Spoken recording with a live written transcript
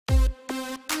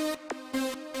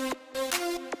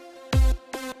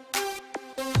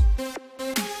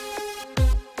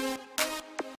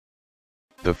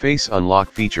The face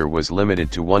unlock feature was limited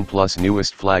to OnePlus'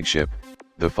 newest flagship,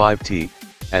 the 5T,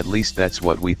 at least that's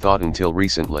what we thought until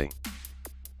recently.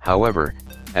 However,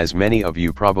 as many of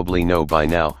you probably know by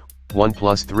now,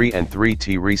 OnePlus 3 and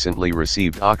 3T recently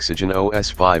received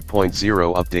OxygenOS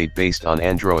 5.0 update based on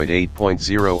Android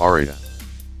 8.0 Oreo.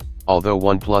 Although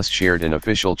OnePlus shared an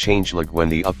official changelog when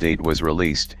the update was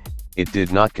released, it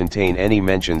did not contain any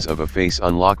mentions of a face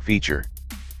unlock feature.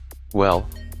 Well,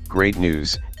 great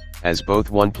news, as both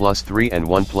OnePlus 3 and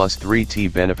OnePlus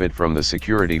 3T benefit from the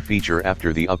security feature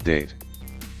after the update.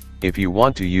 If you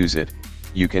want to use it,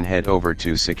 you can head over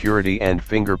to Security and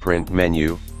Fingerprint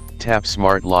menu, tap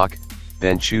Smart Lock,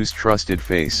 then choose Trusted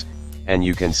Face, and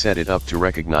you can set it up to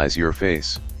recognize your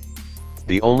face.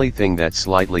 The only thing that's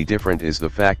slightly different is the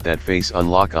fact that Face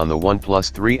Unlock on the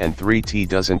OnePlus 3 and 3T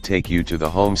doesn't take you to the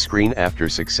home screen after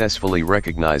successfully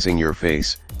recognizing your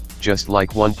face, just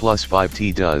like OnePlus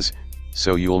 5T does,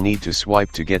 so you'll need to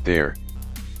swipe to get there.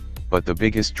 But the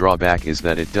biggest drawback is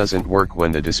that it doesn't work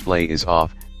when the display is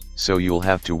off, so you'll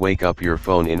have to wake up your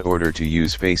phone in order to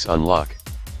use Face Unlock.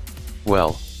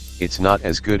 Well, it's not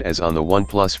as good as on the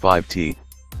OnePlus 5T,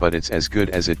 but it's as good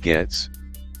as it gets.